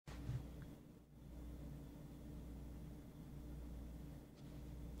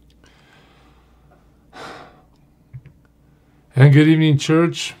And good evening,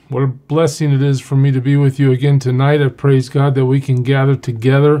 church. What a blessing it is for me to be with you again tonight. I praise God that we can gather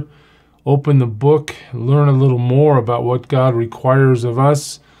together, open the book, learn a little more about what God requires of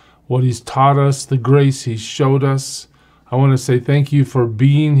us, what He's taught us, the grace He showed us. I want to say thank you for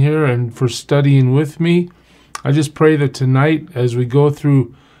being here and for studying with me. I just pray that tonight, as we go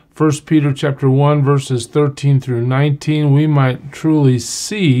through 1 Peter chapter 1, verses 13 through 19, we might truly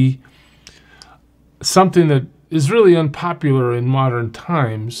see something that is really unpopular in modern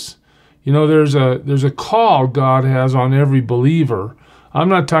times. You know, there's a call God has on every believer. I'm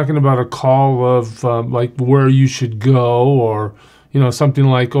not talking about a call of like where you should go, or something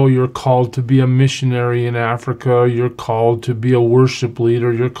like, oh, you're called to be a missionary in Africa, you're called to be a worship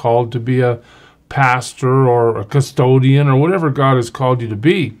leader, you're called to be a pastor or a custodian or whatever God has called you to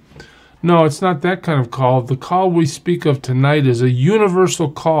be. No, it's not that kind of call. The call we speak of tonight is a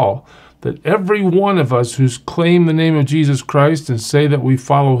universal call that every one of us who's claimed the name of Jesus Christ and say that we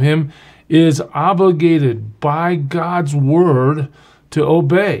follow Him is obligated by God's word to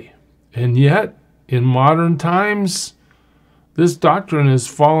obey. And yet, in modern times, this doctrine has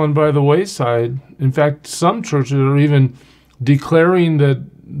fallen by the wayside. In fact, some churches are even declaring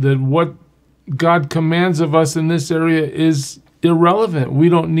that what God commands of us in this area is irrelevant. We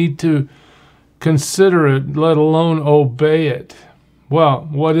don't need to consider it, let alone obey it. Well,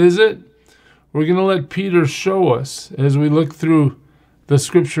 what is it? We're going to let Peter show us as we look through the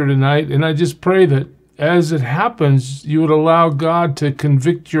scripture tonight. And I just pray that as it happens, you would allow God to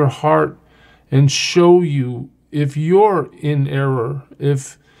convict your heart and show you if you're in error,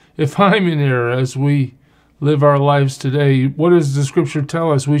 if I'm in error as we live our lives today. What does the scripture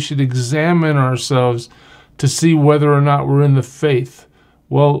tell us? We should examine ourselves to see whether or not we're in the faith.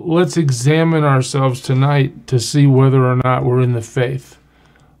 Well, let's examine ourselves tonight to see whether or not we're in the faith.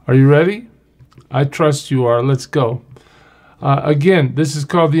 Are you ready? I trust you are. Let's go. Again, this is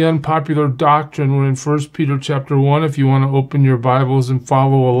called the Unpopular Doctrine. We're in 1 Peter chapter 1 if you want to open your Bibles and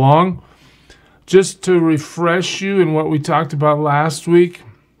follow along. Just to refresh you in what we talked about last week,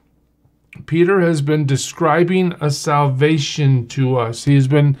 Peter has been describing a salvation to us. He has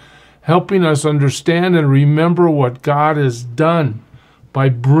been helping us understand and remember what God has done by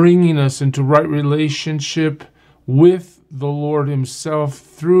bringing us into right relationship with the Lord Himself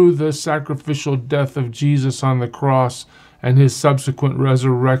through the sacrificial death of Jesus on the cross and His subsequent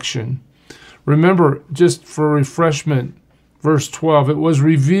resurrection. Remember, just for refreshment, verse 12, it was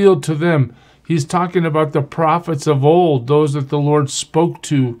revealed to them. He's talking about the prophets of old, those that the Lord spoke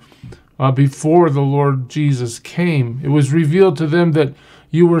to before the Lord Jesus came. It was revealed to them that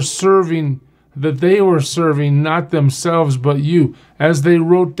they were serving not themselves but you. As they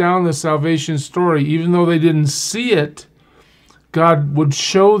wrote down the salvation story, even though they didn't see it, God would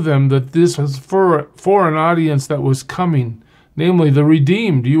show them that this was for an audience that was coming, namely the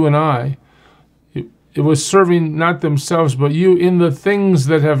redeemed, you and I. It was serving not themselves but you in the things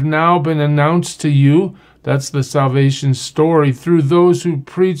that have now been announced to you. That's the salvation story through those who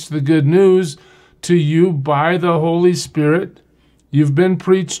preach the good news to you by the Holy Spirit. You've been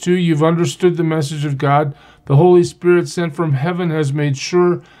preached to, you've understood the message of God. The Holy Spirit sent from heaven has made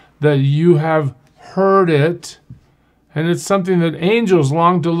sure that you have heard it. And it's something that angels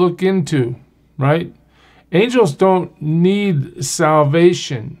long to look into, right? Angels don't need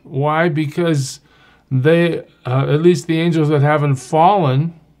salvation. Why? Because they, at least the angels that haven't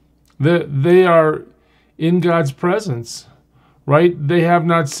fallen, they are in God's presence, right? They have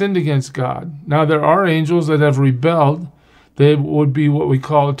not sinned against God. Now, there are angels that have rebelled. They would be what we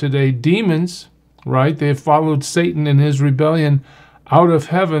call today demons, right? They have followed Satan in his rebellion out of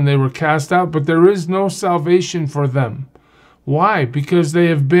heaven. They were cast out, but there is no salvation for them. Why? Because they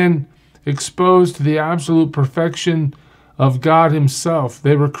have been exposed to the absolute perfection of God Himself.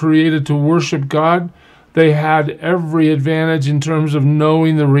 They were created to worship God. They had every advantage in terms of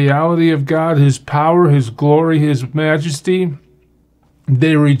knowing the reality of God, His power, His glory, His majesty.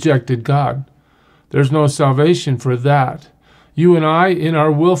 They rejected God. There's no salvation for that. You and I, in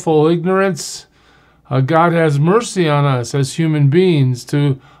our willful ignorance, God has mercy on us as human beings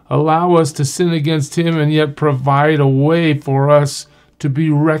to allow us to sin against Him and yet provide a way for us to be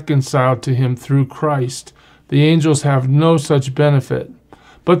reconciled to Him through Christ. The angels have no such benefit.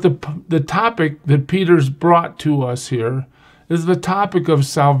 But the topic that Peter's brought to us here is the topic of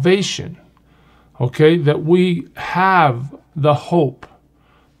salvation, okay? That we have the hope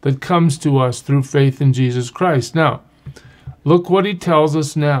that comes to us through faith in Jesus Christ. Now, look what he tells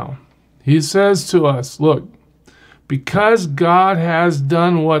us now. He says to us, look, because God has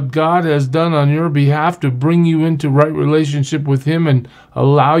done what God has done on your behalf to bring you into right relationship with Him and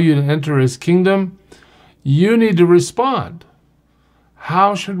allow you to enter His kingdom, you need to respond.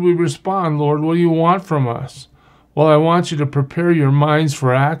 How should we respond, Lord? What do you want from us? Well, I want you to prepare your minds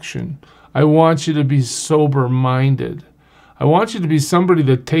for action. I want you to be sober-minded. I want you to be somebody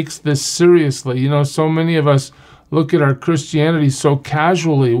that takes this seriously. You know, so many of us look at our Christianity so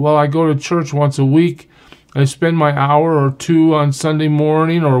casually. Well, I go to church once a week. I spend my hour or two on Sunday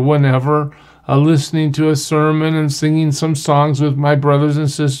morning or whenever listening to a sermon and singing some songs with my brothers and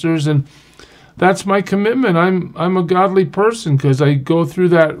sisters, and that's my commitment. I'm a godly person because I go through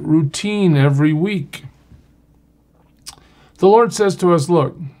that routine every week. The Lord says to us,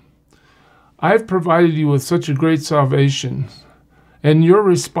 look, I've provided you with such a great salvation, and your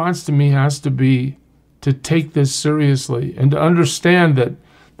response to me has to be to take this seriously and to understand that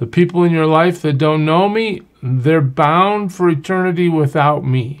the people in your life that don't know me, they're bound for eternity without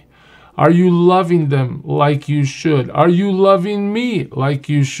me. Are you loving them like you should? Are you loving me like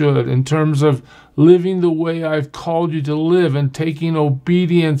you should in terms of living the way I've called you to live and taking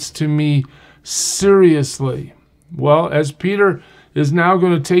obedience to me seriously? Well, as Peter is now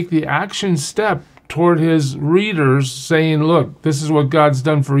going to take the action step toward his readers, saying, look, this is what God's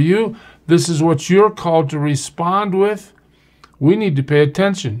done for you. This is what you're called to respond with. We need to pay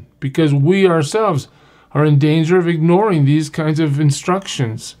attention because we ourselves are in danger of ignoring these kinds of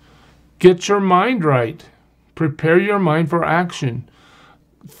instructions. Get your mind right. Prepare your mind for action.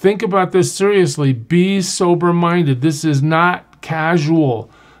 Think about this seriously. Be sober-minded. This is not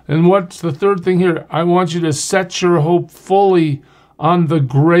casual. And what's the third thing here? I want you to set your hope fully on the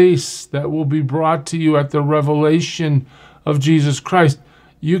grace that will be brought to you at the revelation of Jesus Christ.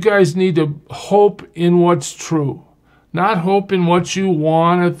 You guys need to hope in what's true, not hope in what you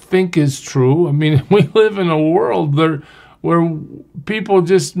want to think is true. I mean, we live in a world where people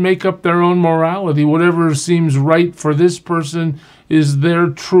just make up their own morality. Whatever seems right for this person is their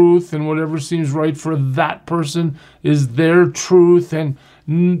truth, and whatever seems right for that person is their truth, and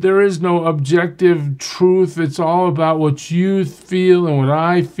there is no objective truth. It's all about what you feel and what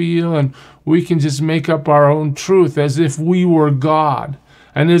I feel, and we can just make up our own truth as if we were God,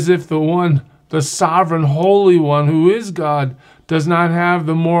 and as if the sovereign Holy One, who is God, does not have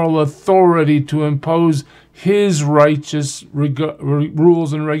the moral authority to impose his righteous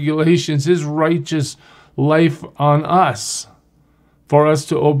rules and regulations, his righteous life on us for us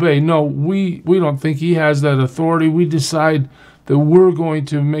to obey. No, we don't think he has that authority. We decide that we're going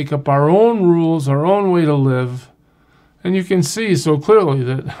to make up our own rules, our own way to live. And you can see so clearly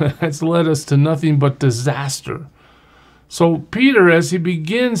that that's led us to nothing but disaster. So Peter, as he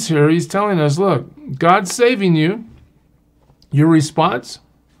begins here, he's telling us, look, God's saving you. Your response?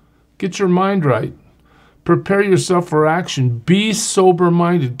 Get your mind right. Prepare yourself for action. Be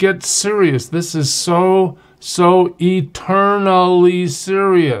sober-minded. Get serious. This is so eternally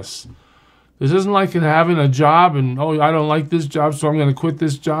serious. This isn't like having a job and, oh, I don't like this job, so I'm going to quit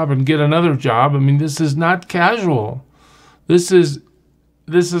this job and get another job. I mean, this is not casual. This is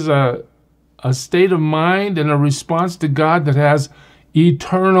a state of mind and a response to God that has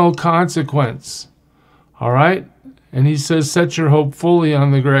eternal consequence. All right? And he says, set your hope fully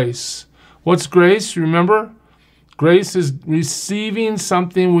on the grace. What's grace? Remember? Grace is receiving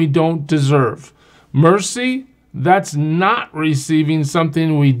something we don't deserve. Mercy, that's not receiving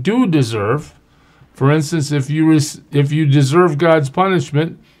something we do deserve. For instance, if you deserve God's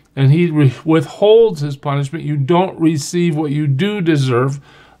punishment and he withholds his punishment, you don't receive what you do deserve.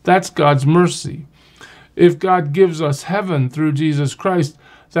 That's God's mercy. If God gives us heaven through Jesus Christ,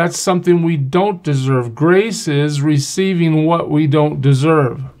 that's something we don't deserve. Grace is receiving what we don't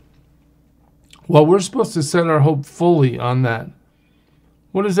deserve. Well, we're supposed to set our hope fully on that.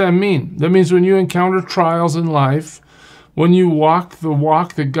 What does that mean? That means when you encounter trials in life, when you walk the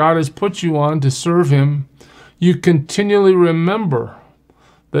walk that God has put you on to serve him, you continually remember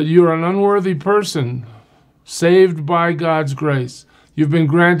that you're an unworthy person saved by God's grace. You've been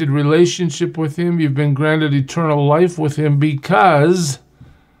granted relationship with him. You've been granted eternal life with him because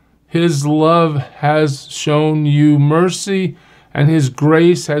his love has shown you mercy and his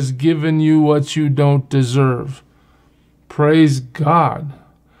grace has given you what you don't deserve. Praise God.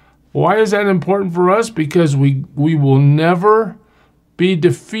 Why is that important for us? Because we will never be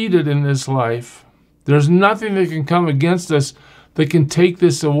defeated in this life. There's nothing that can come against us that can take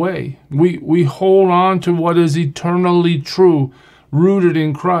this away. We hold on to what is eternally true, rooted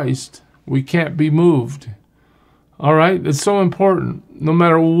in Christ. We can't be moved. All right? It's so important. No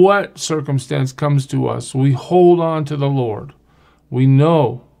matter what circumstance comes to us, we hold on to the Lord. We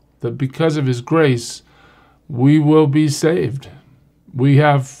know that because of his grace, we will be saved. We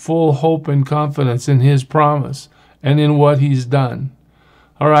have full hope and confidence in his promise and in what he's done.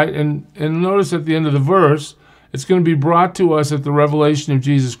 All right, and notice at the end of the verse, It's going to be brought to us at the revelation of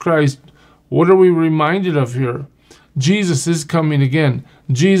Jesus Christ. What are we reminded of here? Jesus is coming again.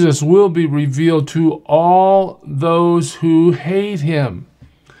 Jesus will be revealed to all those who hate him.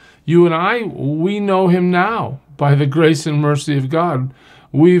 You and I, we know him now by the grace and mercy of God.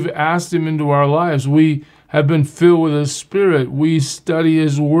 We've asked him into our lives. We have been filled with his Spirit. We study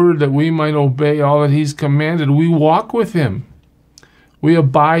his word that we might obey all that he's commanded. We walk with him. We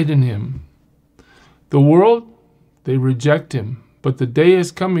abide in him. The world, they reject him. But the day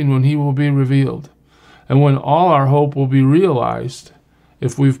is coming when he will be revealed, and when all our hope will be realized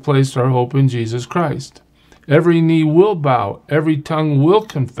if we've placed our hope in Jesus Christ. Every knee will bow, every tongue will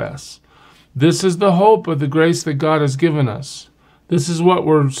confess. This is the hope of the grace that God has given us. This is what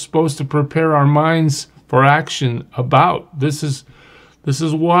we're supposed to prepare our minds for action about. This is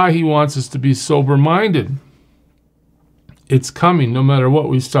why he wants us to be sober-minded. It's coming no matter what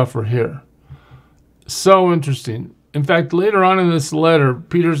we suffer here. So interesting. In fact, later on in this letter,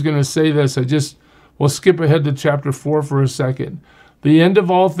 Peter's going to say this. We'll skip ahead to chapter 4 for a second. The end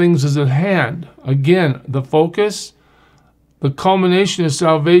of all things is at hand. Again, the focus, the culmination of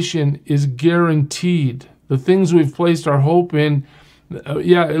salvation is guaranteed. The things we've placed our hope in,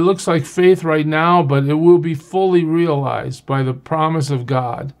 it looks like faith right now, but it will be fully realized by the promise of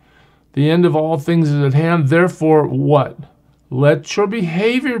God. The end of all things is at hand. Therefore, what? Let your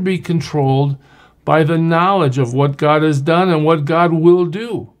behavior be controlled by the knowledge of what God has done and what God will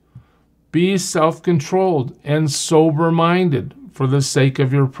do. Be self-controlled and sober-minded for the sake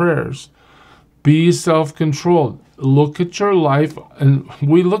of your prayers. Be self-controlled. Look at your life, and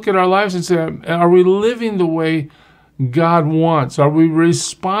we look at our lives and say, are we living the way God wants? Are we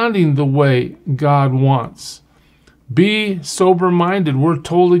responding the way God wants? Be sober-minded. We're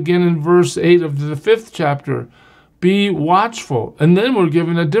told again in verse 8 of the 5th chapter, be watchful. And then we're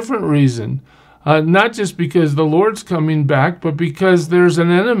given a different reason. Not just because the Lord's coming back, but because there's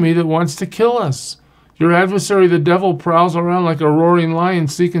an enemy that wants to kill us. Your adversary, the devil, prowls around like a roaring lion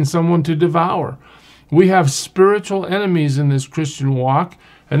seeking someone to devour. We have spiritual enemies in this Christian walk,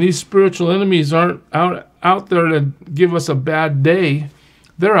 and these spiritual enemies aren't out there to give us a bad day.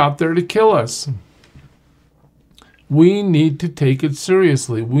 They're out there to kill us. We need to take it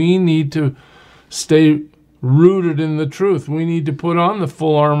seriously. We need to stay rooted in the truth. We need to put on the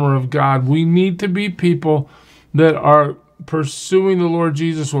full armor of God. We need to be people that are pursuing the Lord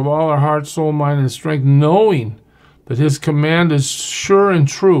Jesus with all our heart, soul, mind, and strength, knowing that his command is sure and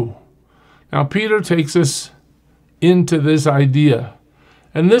true. Now, Peter takes us into this idea,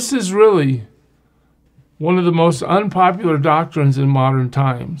 and this is really one of the most unpopular doctrines in modern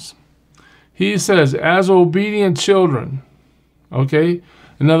times. He says, as obedient children, okay?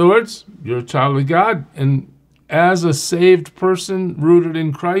 In other words, you're a child of God, and as a saved person rooted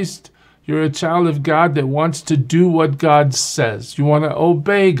in Christ, you're a child of God that wants to do what God says. You want to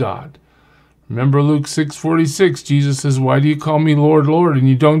obey God. Remember Luke 6:46, Jesus says, why do you call me Lord, Lord, and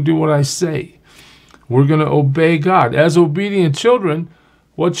you don't do what I say? We're going to obey God. As obedient children,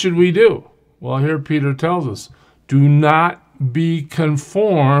 what should we do? Well, here Peter tells us, do not be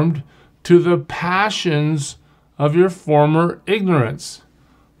conformed to the passions of your former ignorance.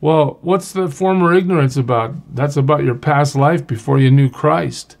 Well, what's the former ignorance about? That's about your past life before you knew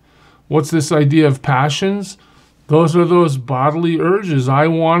Christ. What's this idea of passions? Those are those bodily urges. I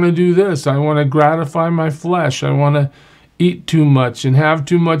want to do this. I want to gratify my flesh. I want to eat too much and have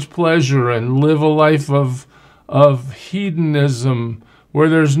too much pleasure and live a life of hedonism where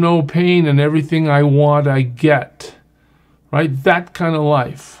there's no pain and everything I want I get. Right? That kind of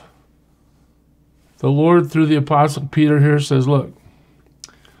life. The Lord, through the Apostle Peter here, says, look,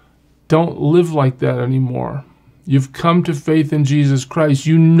 don't live like that anymore. You've come to faith in Jesus Christ.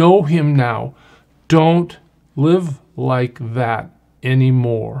 You know him now. Don't live like that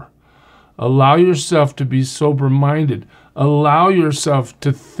anymore. Allow yourself to be sober-minded. Allow yourself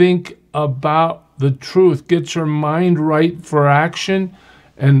to think about the truth. Get your mind right for action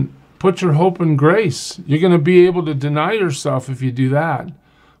and put your hope in grace. You're going to be able to deny yourself if you do that.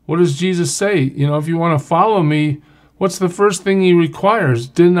 What does Jesus say? You know, if you want to follow me, what's the first thing he requires?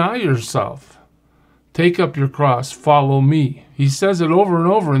 Deny yourself. Take up your cross. Follow me. He says it over and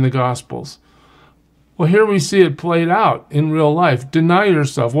over in the Gospels. Well, here we see it played out in real life. Deny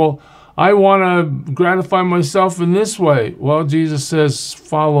yourself. Well, I want to gratify myself in this way. Well, Jesus says,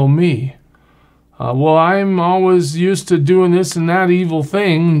 follow me. Well, I'm always used to doing this and that evil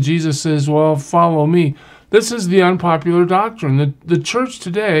thing. And Jesus says, well, follow me. This is the unpopular doctrine. The church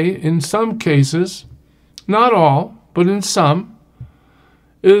today, in some cases, not all, but in some,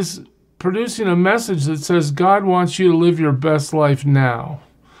 is producing a message that says God wants you to live your best life now.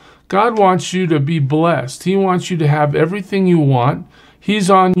 God wants you to be blessed. He wants you to have everything you want. He's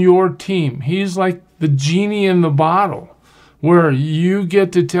on your team. He's like the genie in the bottle, where you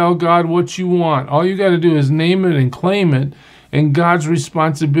get to tell God what you want. All you got to do is name it and claim it, and God's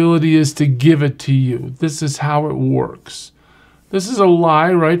responsibility is to give it to you. This is how it works. This is a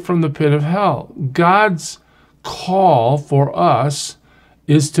lie right from the pit of hell. God's call for us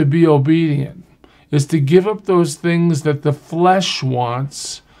is to be obedient, is to give up those things that the flesh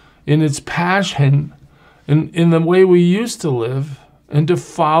wants in its passion, in the way we used to live, and to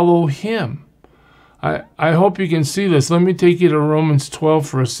follow Him. I hope you can see this. Let me take you to Romans 12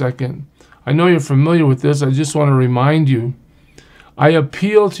 for a second. I know you're familiar with this. I just want to remind you. I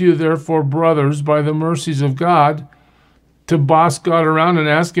appeal to you, therefore, brothers, by the mercies of God, to boss God around and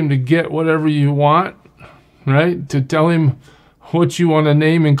ask Him to get whatever you want, right? To tell Him what you want to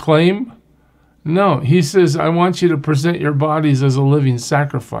name and claim. No, He says, I want you to present your bodies as a living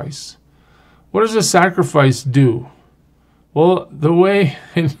sacrifice. What does a sacrifice do? Well, the way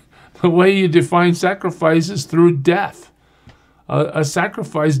you define sacrifice is through death. A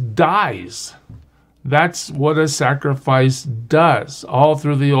sacrifice dies. That's what a sacrifice does. All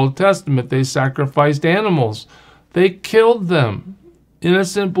through the Old Testament, they sacrificed animals. They killed them.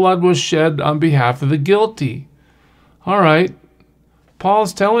 Innocent blood was shed on behalf of the guilty. All right.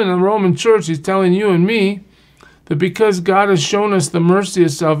 Paul's telling the Roman church, he's telling you and me, that because God has shown us the mercy of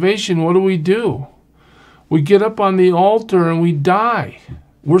salvation, what do? We get up on the altar and we die.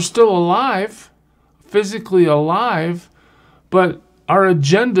 We're still alive, physically alive, but our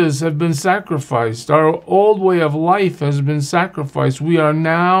agendas have been sacrificed. Our old way of life has been sacrificed. We are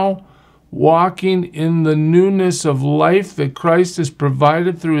now walking in the newness of life that Christ has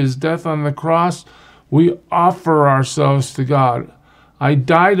provided through His death on the cross. We offer ourselves to God. I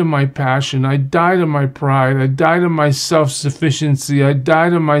die to my passion. I die to my pride. I die to my self-sufficiency. I die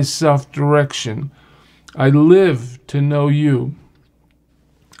to my self-direction. I live to know you.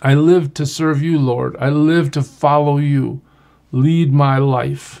 I live to serve you, Lord. I live to follow you. Lead my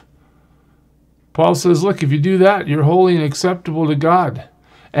life. Paul says, look, if you do that, you're holy and acceptable to God.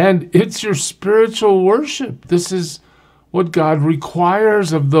 And it's your spiritual worship. This is what God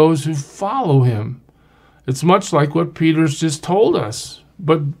requires of those who follow Him. It's much like what Peter's just told us.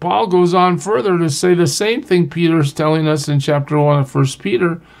 But Paul goes on further to say the same thing Peter's telling us in chapter 1 of 1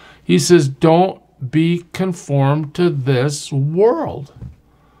 Peter. He says, don't be conformed to this world.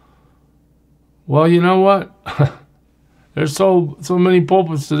 Well, you know what? There's so many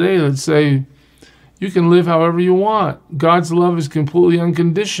pulpits today that say you can live however you want. God's love is completely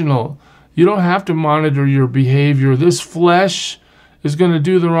unconditional. You don't have to monitor your behavior. This flesh is going to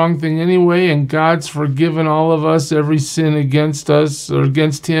do the wrong thing anyway, and God's forgiven all of us every sin against us or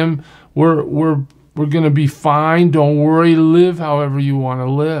against Him. We're going to be fine. Don't worry. Live however you want to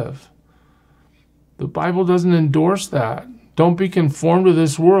live. The Bible doesn't endorse that. Don't be conformed to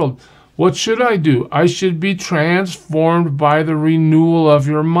this world. What should I do? I should be transformed by the renewal of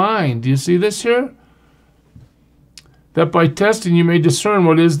your mind. Do you see this here? That by testing you may discern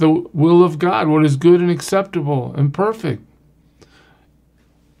what is the will of God, what is good and acceptable and perfect.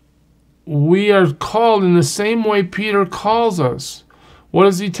 We are called in the same way Peter calls us. What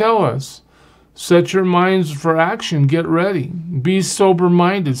does he tell us? Set your minds for action. Get ready. Be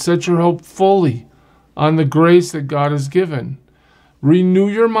sober-minded. Set your hope fully on the grace that God has given. Renew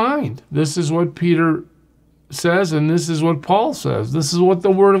your mind. This is what Peter says, and this is what Paul says. This is what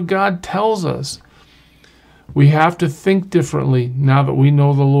the Word of God tells us. We have to think differently now that we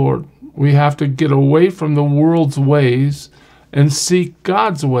know the Lord. We have to get away from the world's ways and seek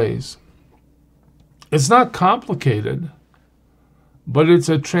God's ways. It's not complicated, but it's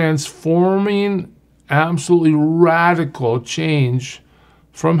a transforming, absolutely radical change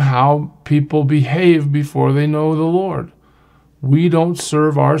from how people behave before they know the Lord. We don't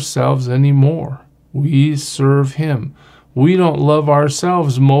serve ourselves anymore. We serve Him. We don't love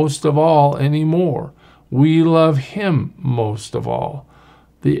ourselves most of all anymore. We love Him most of all.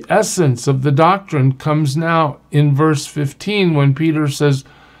 The essence of the doctrine comes now in verse 15 when Peter says,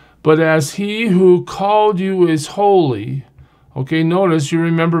 but as He who called you is holy. Okay, notice, you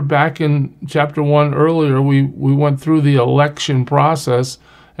remember back in chapter 1 earlier, we went through the election process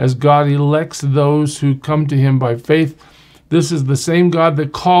as God elects those who come to Him by faith. This is the same God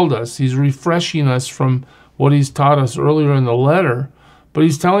that called us. He's refreshing us from what He's taught us earlier in the letter. But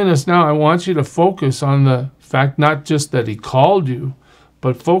He's telling us now, I want you to focus on the fact not just that He called you,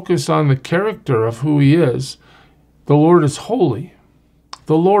 but focus on the character of who He is. The Lord is holy.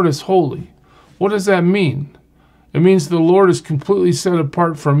 The Lord is holy. What does that mean? It means the Lord is completely set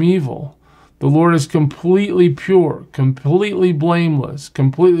apart from evil. The Lord is completely pure, completely blameless,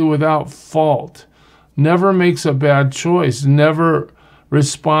 completely without fault, never makes a bad choice, never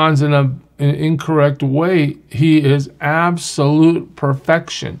responds in an incorrect way. He is absolute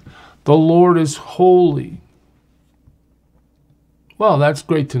perfection. The Lord is holy. Well, that's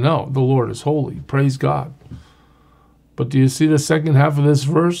great to know. The Lord is holy. Praise God. But do you see the second half of this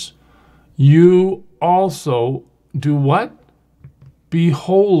verse? You also do what? Be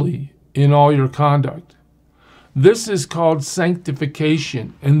holy in all your conduct. This is called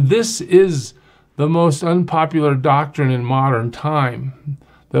sanctification, and this is the most unpopular doctrine in modern time,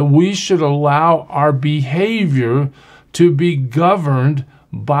 that we should allow our behavior to be governed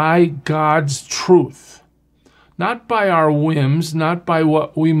by God's truth. Not by our whims, not by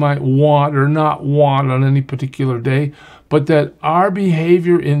what we might want or not want on any particular day, but that our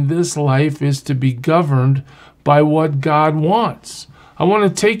behavior in this life is to be governed by what God wants. I want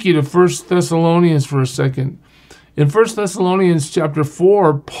to take you to 1 Thessalonians for a second. In 1 Thessalonians chapter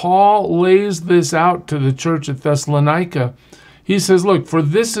 4, Paul lays this out to the church at Thessalonica. He says, look, for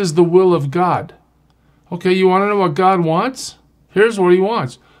this is the will of God. Okay, you want to know what God wants? Here's what he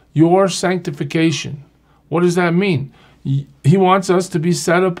wants. Your sanctification. What does that mean? He wants us to be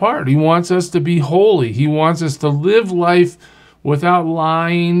set apart. He wants us to be holy. He wants us to live life without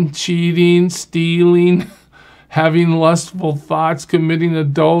lying, cheating, stealing, having lustful thoughts, committing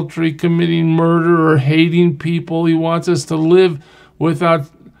adultery, committing murder, or hating people. He wants us to live without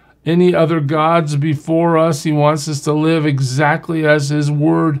any other gods before us. He wants us to live exactly as his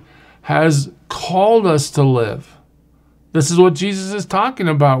word has called us to live. This is what Jesus is talking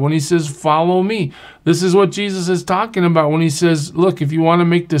about when he says, follow me. This is what Jesus is talking about when he says, look, if you want to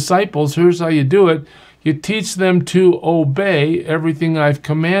make disciples, here's how you do it. You teach them to obey everything I've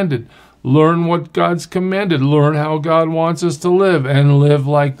commanded. Learn what God's commanded. Learn how God wants us to live and live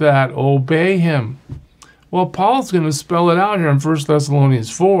like that. Obey him. Well, Paul's going to spell it out here in 1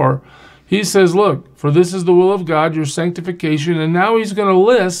 Thessalonians 4. He says, look, for this is the will of God, your sanctification. And now he's going to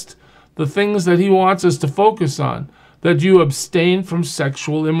list the things that he wants us to focus on. That you abstain from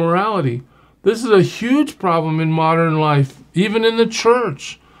sexual immorality. This is a huge problem in modern life, even in the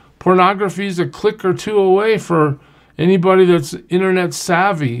church. Pornography is a click or two away for anybody that's internet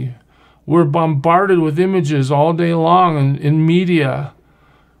savvy. We're bombarded with images all day long in media.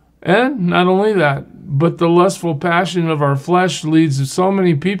 And not only that, but the lustful passion of our flesh leads so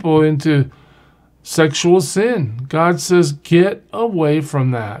many people into sexual sin. God says, get away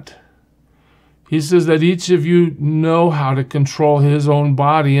from that. He says that each of you know how to control his own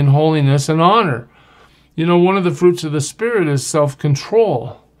body in holiness and honor. You know, one of the fruits of the Spirit is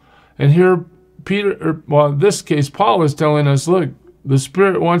self-control. And here, in this case, Paul is telling us, look, the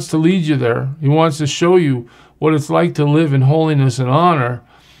Spirit wants to lead you there. He wants to show you what it's like to live in holiness and honor.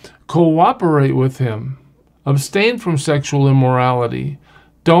 Cooperate with him. Abstain from sexual immorality.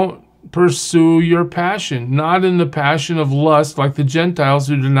 Don't pursue your passion, not in the passion of lust like the Gentiles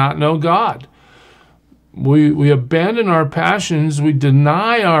who do not know God. We abandon our passions, we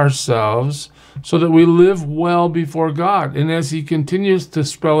deny ourselves so that we live well before God. And as he continues to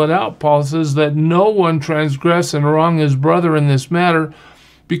spell it out, Paul says that no one transgress and wrong his brother in this matter,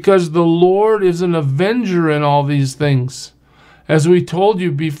 because the Lord is an avenger in all these things. As we told you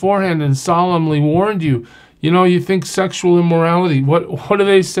beforehand and solemnly warned you, you know, you think sexual immorality, what do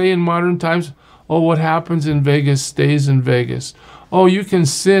they say in modern times? Oh, what happens in Vegas stays in Vegas. Oh, you can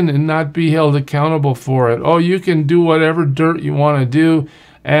sin and not be held accountable for it. Oh, you can do whatever dirt you want to do,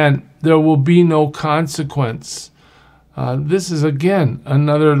 and there will be no consequence. This is, again,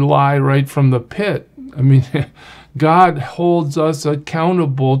 another lie right from the pit. I mean, God holds us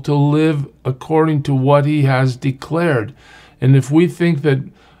accountable to live according to what he has declared. And if we think that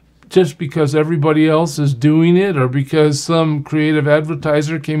just because everybody else is doing it, or because some creative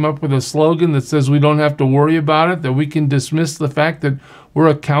advertiser came up with a slogan that says we don't have to worry about it, that we can dismiss the fact that we're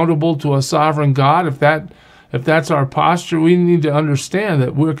accountable to a sovereign God, if that's our posture, we need to understand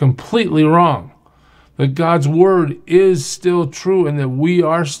that we're completely wrong. That God's word is still true and that we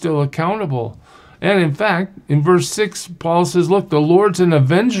are still accountable. And in fact, in verse 6, Paul says, look, the Lord's an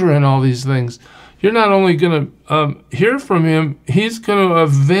avenger in all these things. You're not only going to hear from him, he's going to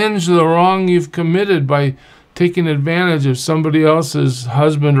avenge the wrong you've committed by taking advantage of somebody else's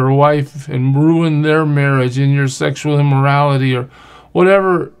husband or wife and ruin their marriage in your sexual immorality or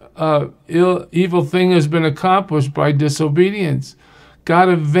whatever evil thing has been accomplished by disobedience. God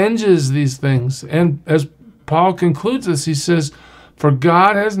avenges these things. And as Paul concludes this, he says, for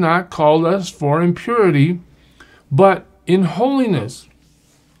God has not called us for impurity, but in holiness.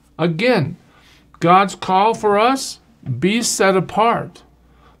 Again, God's call for us, be set apart.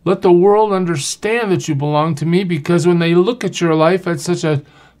 Let the world understand that you belong to me, because when they look at your life, it's such a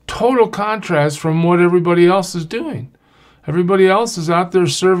total contrast from what everybody else is doing. Everybody else is out there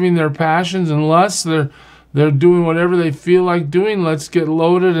serving their passions and lusts. They're doing whatever they feel like doing. Let's get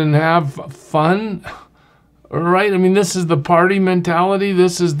loaded and have fun. All right? I mean, this is the party mentality.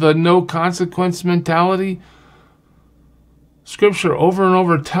 This is the no consequence mentality. Scripture over and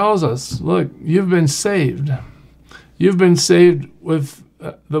over tells us, look, you've been saved. You've been saved with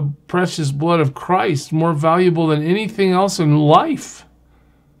the precious blood of Christ, more valuable than anything else in life.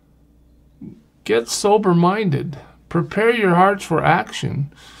 Get sober-minded. Prepare your hearts for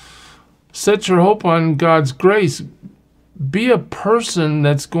action. Set your hope on God's grace. Be a person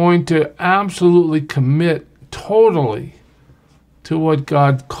that's going to absolutely commit totally to what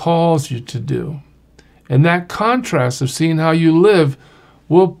God calls you to do. And that contrast of seeing how you live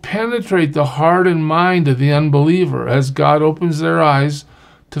will penetrate the heart and mind of the unbeliever as God opens their eyes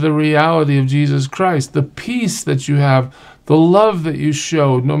to the reality of Jesus Christ. The peace that you have, the love that you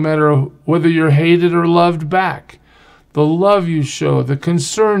show, no matter whether you're hated or loved back. The love you show, the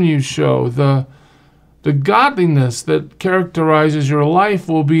concern you show, the godliness that characterizes your life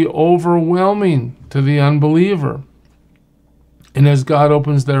will be overwhelming to the unbeliever. And as God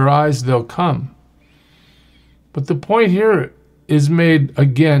opens their eyes, they'll come. But the point here is made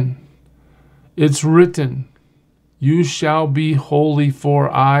again. It's written, you shall be holy,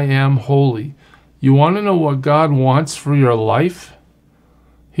 for I am holy. You want to know what God wants for your life?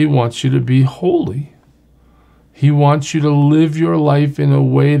 He wants you to be holy. He wants you to live your life in a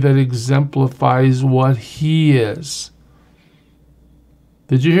way that exemplifies what He is.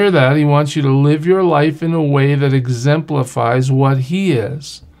 Did you hear that? He wants you to live your life in a way that exemplifies what He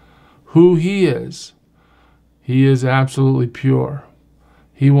is, who He is. He is absolutely pure.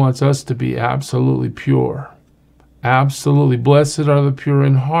 He wants us to be absolutely pure. Absolutely. Blessed are the pure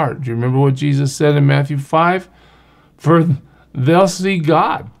in heart. Do you remember what Jesus said in Matthew 5? For they'll see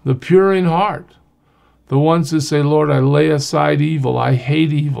God, the pure in heart. The ones who say, Lord, I lay aside evil. I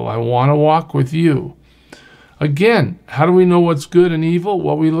hate evil. I want to walk with you. Again, how do we know what's good and evil?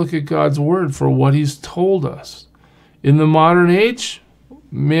 Well, we look at God's word for what He's told us. In the modern age,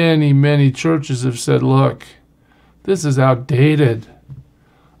 many, many churches have said, look, this is outdated.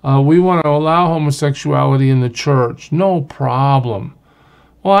 We want to allow homosexuality in the church. No problem.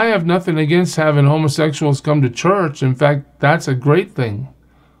 Well, I have nothing against having homosexuals come to church. In fact, that's a great thing.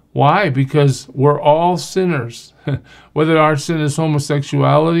 Why? Because we're all sinners. Whether our sin is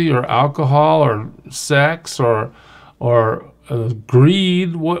homosexuality or alcohol or sex or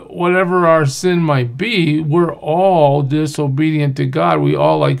greed, whatever our sin might be, we're all disobedient to God. We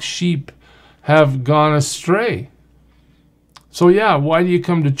all, like sheep, have gone astray. So yeah, why do you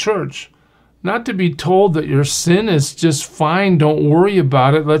come to church? Not to be told that your sin is just fine, don't worry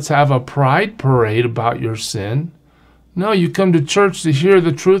about it, let's have a pride parade about your sin. No, you come to church to hear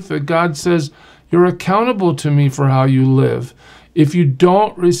the truth that God says, you're accountable to me for how you live. If you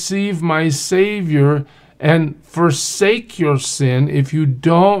don't receive my Savior and forsake your sin, if you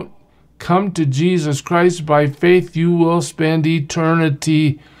don't come to Jesus Christ by faith, you will spend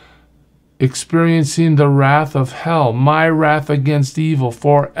eternity experiencing the wrath of hell, my wrath against evil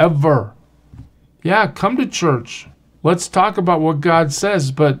forever. Yeah, come to church. Let's talk about what God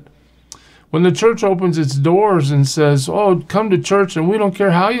says, but when the church opens its doors and says, oh, come to church and we don't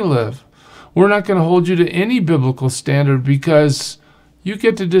care how you live, we're not going to hold you to any biblical standard because you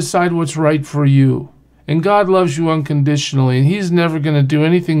get to decide what's right for you. And God loves you unconditionally, and He's never going to do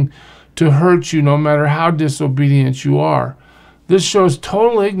anything to hurt you no matter how disobedient you are. This shows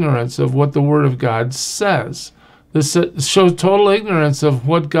total ignorance of what the Word of God says. This shows total ignorance of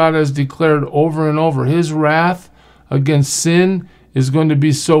what God has declared over and over. His wrath against sin is going to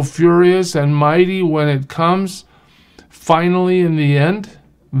be so furious and mighty when it comes, finally in the end,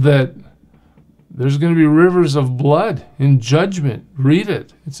 that there's going to be rivers of blood in judgment. Read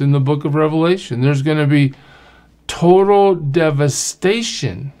it. It's in the book of Revelation. There's going to be total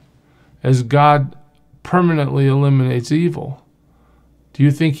devastation as God permanently eliminates evil. Do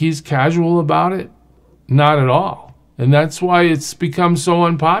you think He's casual about it? Not at all. And that's why it's become so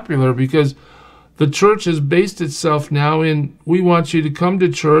unpopular, because the church has based itself now in, we want you to come to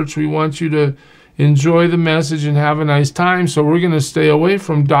church, we want you to enjoy the message and have a nice time, so we're going to stay away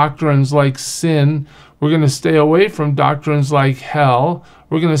from doctrines like sin, we're going to stay away from doctrines like hell,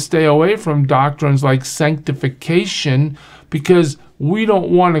 we're going to stay away from doctrines like sanctification, because we don't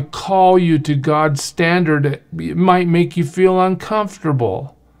want to call you to God's standard. It might make you feel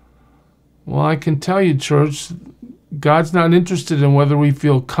uncomfortable. Well, I can tell you, church, God's not interested in whether we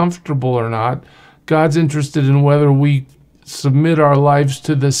feel comfortable or not. God's interested in whether we submit our lives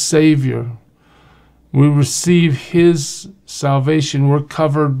to the Savior. We receive His salvation. We're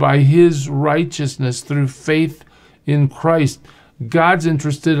covered by His righteousness through faith in Christ. God's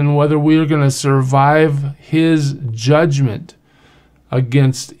interested in whether we are going to survive His judgment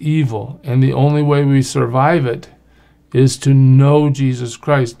against evil. And the only way we survive it is to know Jesus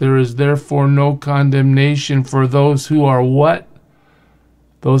Christ. There is therefore no condemnation for those who are what?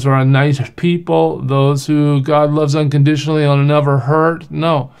 Those are a nice people, those who God loves unconditionally and will never hurt.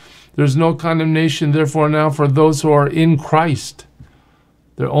 No, there's no condemnation therefore now for those who are in Christ.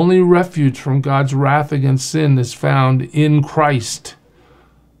 Their only refuge from God's wrath against sin is found in Christ.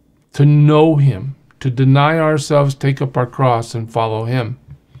 To know Him, to deny ourselves, take up our cross, and follow Him.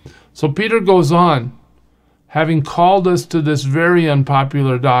 So Peter goes on, having called us to this very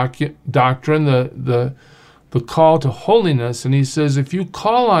unpopular doctrine, the call to holiness, and he says, if you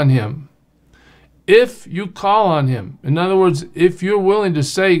call on Him, in other words, if you're willing to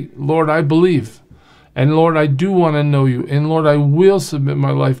say, Lord, I believe, and Lord, I do want to know you, and Lord, I will submit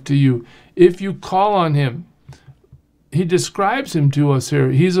my life to you. If you call on Him, he describes Him to us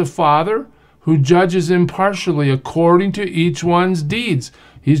here. He's a Father who judges impartially according to each one's deeds.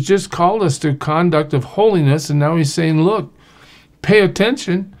 He's just called us to conduct of holiness, and now He's saying, look, pay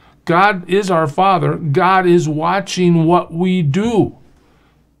attention. God is our Father. God is watching what we do.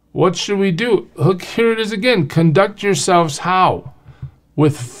 What should we do? Look, here it is again. Conduct yourselves how?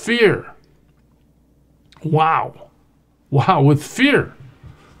 With fear. Wow. Wow, with fear.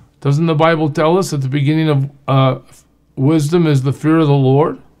 Doesn't the Bible tell us at the beginning of wisdom is the fear of the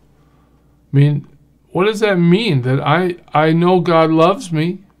Lord? I mean, what does that mean? That I know God loves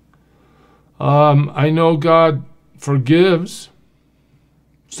me. I know God forgives.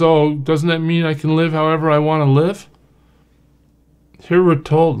 So doesn't that mean I can live however I want to live? Here we're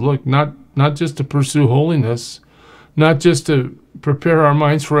told, look, not just to pursue holiness, not just to prepare our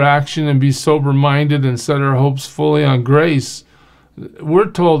minds for action and be sober-minded and set our hopes fully on grace. We're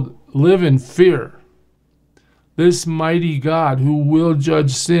told, live in fear. This mighty God who will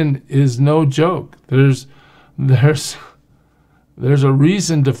judge sin is no joke. There's a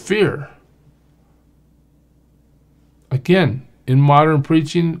reason to fear. Again, in modern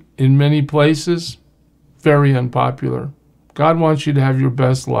preaching, in many places, very unpopular. God wants you to have your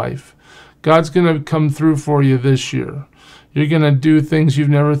best life. God's going to come through for you this year. You're going to do things you've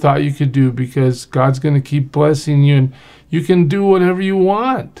never thought you could do because God's going to keep blessing you, and you can do whatever you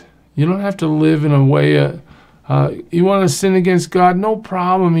want. You don't have to live in a way, you want to sin against God, no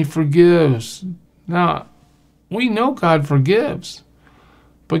problem, He forgives. Now, we know God forgives,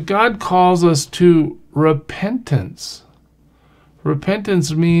 but God calls us to repentance.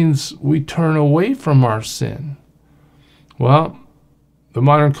 Repentance means we turn away from our sin. Well, the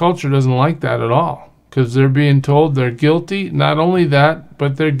modern culture doesn't like that at all because they're being told they're guilty. Not only that,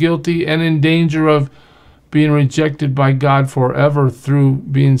 but they're guilty and in danger of being rejected by God forever through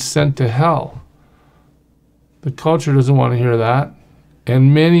being sent to hell. The culture doesn't want to hear that.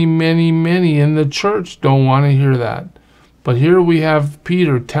 And many, many, many in the church don't want to hear that. But here we have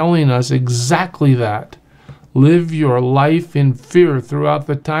Peter telling us exactly that. Live your life in fear throughout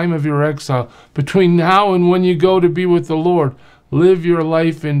the time of your exile. Between now and when you go to be with the Lord, live your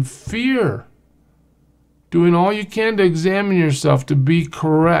life in fear. Doing all you can to examine yourself to be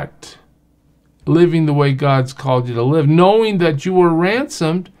correct. Living the way God's called you to live. Knowing that you were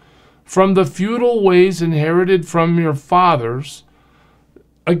ransomed from the futile ways inherited from your fathers.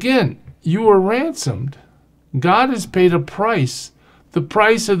 Again, you were ransomed. God has paid a price. The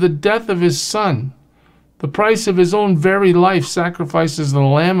price of the death of His Son. The price of His own very life sacrifices the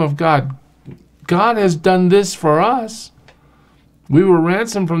Lamb of God. God has done this for us. We were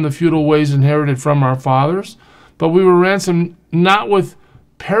ransomed from the futile ways inherited from our fathers, but we were ransomed not with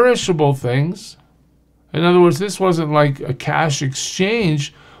perishable things. In other words, this wasn't like a cash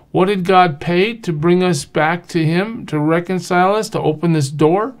exchange. What did God pay to bring us back to Him, to reconcile us, to open this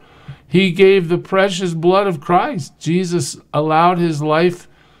door? He gave the precious blood of Christ. Jesus allowed His life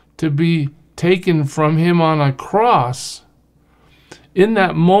to be taken from Him on a cross. In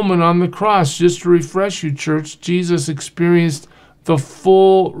that moment on the cross, just to refresh you, church, Jesus experienced the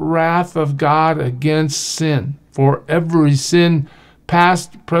full wrath of God against sin for every sin,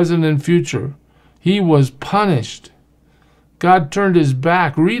 past, present, and future. He was punished. God turned His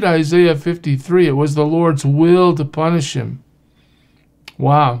back. Read Isaiah 53. It was the Lord's will to punish Him.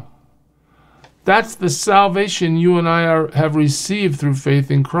 Wow. That's the salvation you and I have received through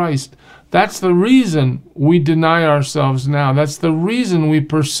faith in Christ. That's the reason we deny ourselves now. That's the reason we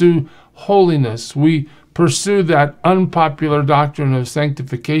pursue holiness. We pursue that unpopular doctrine of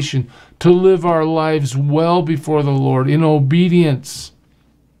sanctification, to live our lives well before the Lord in obedience,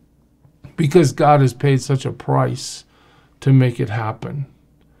 because God has paid such a price to make it happen.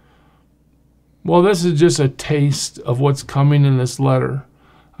 Well, this is just a taste of what's coming in this letter.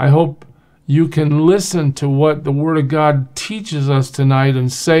 I hope you can listen to what the Word of God teaches us tonight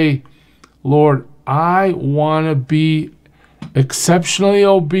and say, Lord, I want to be exceptionally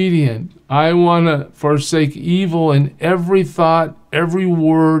obedient. I want to forsake evil in every thought, every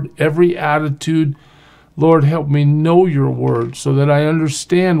word, every attitude. Lord, help me know your word so that I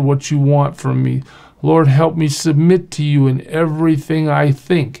understand what you want from me. Lord, help me submit to you in everything I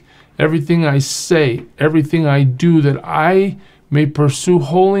think, everything I say, everything I do, that I may pursue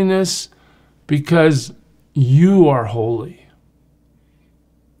holiness because you are holy.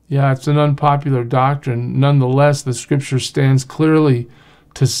 Yeah, it's an unpopular doctrine. Nonetheless, the scripture stands clearly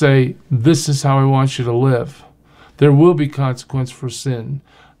to say, this is how I want you to live. There will be consequence for sin.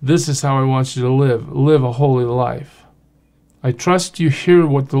 This is how I want you to live. Live a holy life. I trust you hear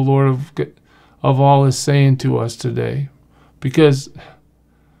what the Lord of all is saying to us today, because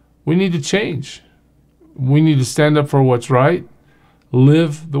we need to change. We need to stand up for what's right,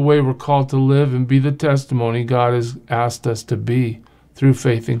 live the way we're called to live, and be the testimony God has asked us to be through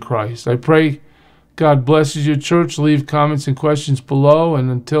faith in Christ. I pray God blesses your church. Leave comments and questions below,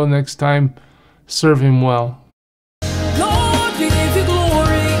 and until next time, serve him well.